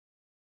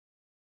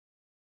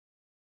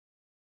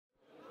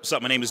What's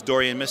up? My name is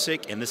Dorian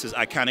Missick, and this is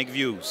Iconic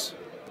Views.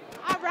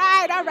 All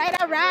right, all right,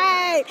 all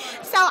right.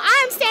 So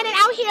I'm standing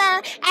out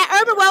here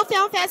at Urban World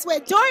Film Fest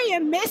with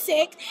Dorian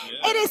Missick.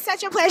 Yeah. It is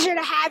such a pleasure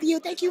to have you.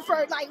 Thank you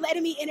for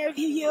letting me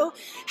interview you.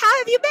 How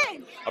have you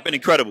been? I've been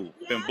incredible.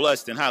 Yeah. Been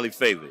blessed and highly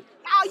favored.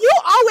 Now, you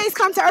always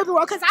come to Urban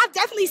World because I've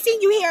definitely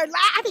seen you here.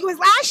 I think it was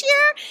last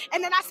year,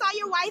 and then I saw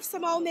your wife,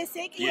 Simone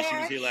Missick, here. Yeah, she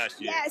was here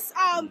last year. Yes.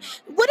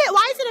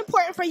 Why is it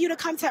important for you to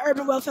come to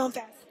Urban World Film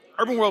Fest?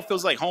 Urban World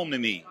feels like home to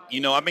me.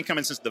 You know, I've been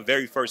coming since the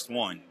very first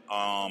one.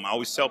 I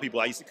always tell people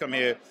I used to come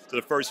here to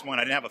the first one.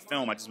 I didn't have a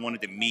film. I just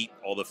wanted to meet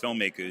all the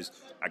filmmakers.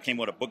 I came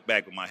with a book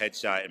bag with my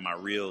headshot and my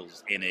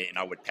reels in it, and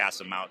I would pass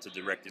them out to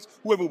directors,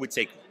 whoever would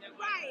take them.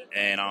 Right.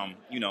 And,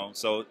 you know,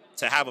 so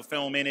to have a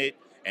film in it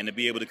and to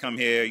be able to come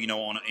here, you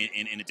know,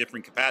 in a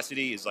different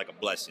capacity is like a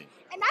blessing.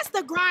 And that's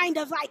the grind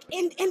of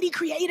indie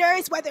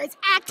creators, whether it's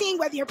acting,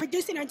 whether you're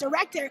producing or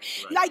director.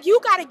 Right. Like, you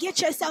got to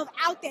get yourself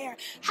out there.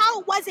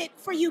 How was it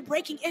for you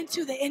breaking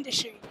into the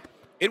industry?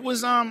 It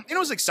was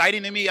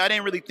exciting to me. I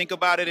didn't really think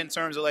about it in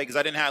terms of because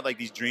I didn't have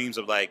these dreams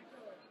of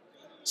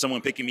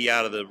someone picking me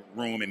out of the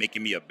room and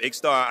making me a big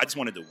star. I just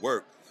wanted to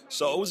work.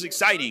 So it was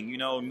exciting, you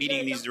know,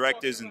 meeting these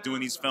directors and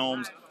doing these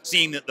films,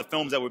 seeing the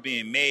films that were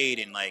being made,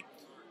 and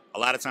a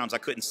lot of times I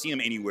couldn't see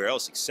them anywhere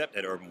else except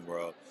at Urban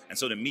World. And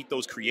so to meet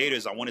those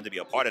creators, I wanted to be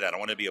a part of that. I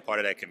wanted to be a part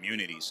of that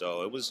community.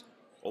 So it was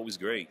always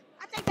great.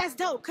 I think that's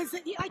dope because,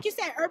 like you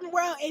said, Urban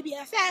World,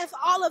 ABFF,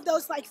 all of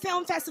those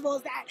film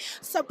festivals that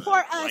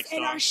support us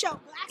in our show.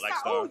 Black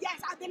Star. Oh, yes.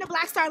 I've been to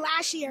Black Star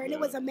last year, and it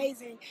was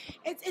amazing.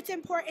 It's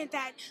important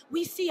that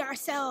we see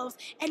ourselves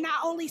and not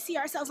only see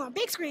ourselves on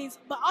big screens,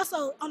 but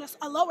also on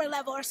a lower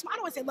level, or I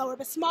don't want to say lower,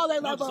 but smaller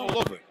level. Just all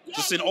over.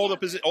 Just in all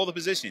the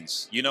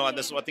positions. You know,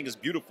 that's what I think is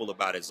beautiful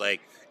about it. It's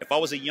like, if I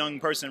was a young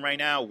person right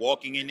now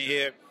walking in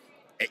here,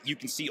 you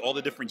can see all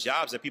the different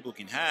jobs that people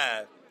can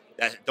have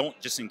that don't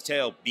just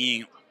entail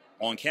being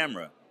on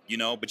camera, you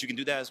know, but you can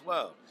do that as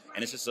well.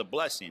 And it's just a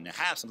blessing to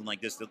have something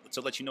like this to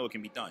let you know it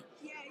can be done.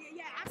 Yeah,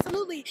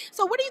 absolutely.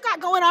 So what do you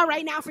got going on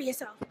right now for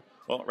yourself?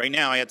 Well, right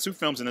now I had 2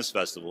 films in this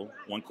festival.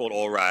 One called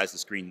All Rise, that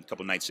screened a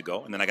couple nights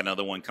ago, and then I got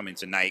another one coming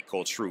tonight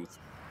called Truth.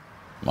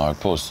 Mark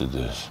posted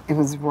this. It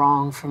was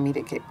wrong for me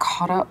to get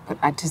caught up, but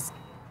I just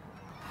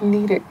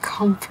needed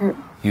comfort.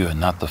 You are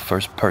not the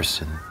first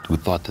person who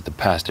thought that the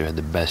pastor had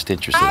the best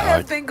interest at heart. I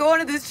have been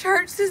going to this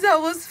church since I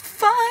was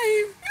 5.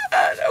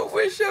 God, I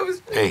wish I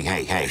was... Hey,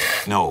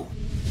 no.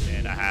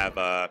 And I have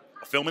a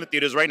film in the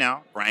theaters right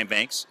now, Brian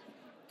Banks.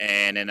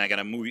 And then I got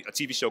a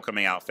TV show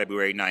coming out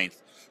February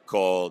 9th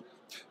called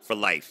For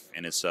Life.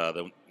 And it's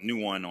the new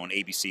one on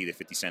ABC that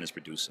 50 Cent is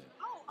producing.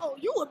 Oh,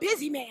 you a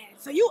busy man,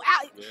 so you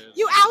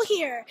out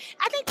here.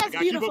 I think that's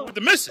beautiful. Keep up with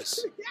the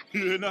missus.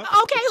 You know?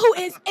 Okay, who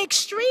is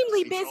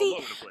extremely busy.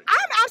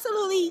 I'm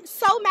absolutely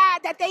so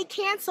mad that they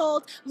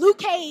canceled Luke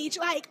Cage.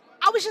 I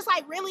was just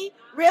really?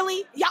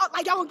 Y'all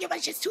gonna give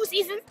us just 2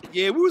 seasons?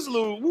 Yeah, we was a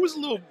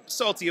little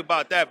salty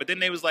about that, but then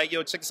they was like,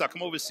 yo, check this out,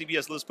 come over to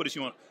CBS, let's put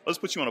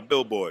you on a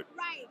billboard.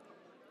 Right.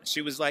 And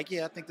she was like,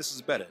 yeah, I think this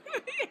is better.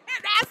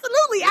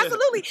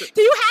 Absolutely.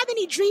 Do you have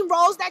any dream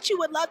roles that you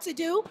would love to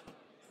do?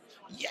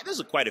 Yeah,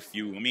 there's quite a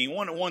few. I mean,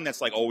 one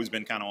that's always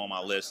been kind of on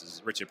my list is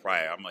Richard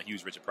Pryor. I'm a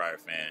huge Richard Pryor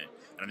fan,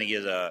 and I think he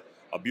has a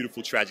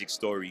beautiful, tragic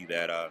story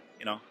that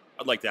you know,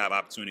 I'd like to have an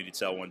opportunity to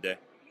tell one day.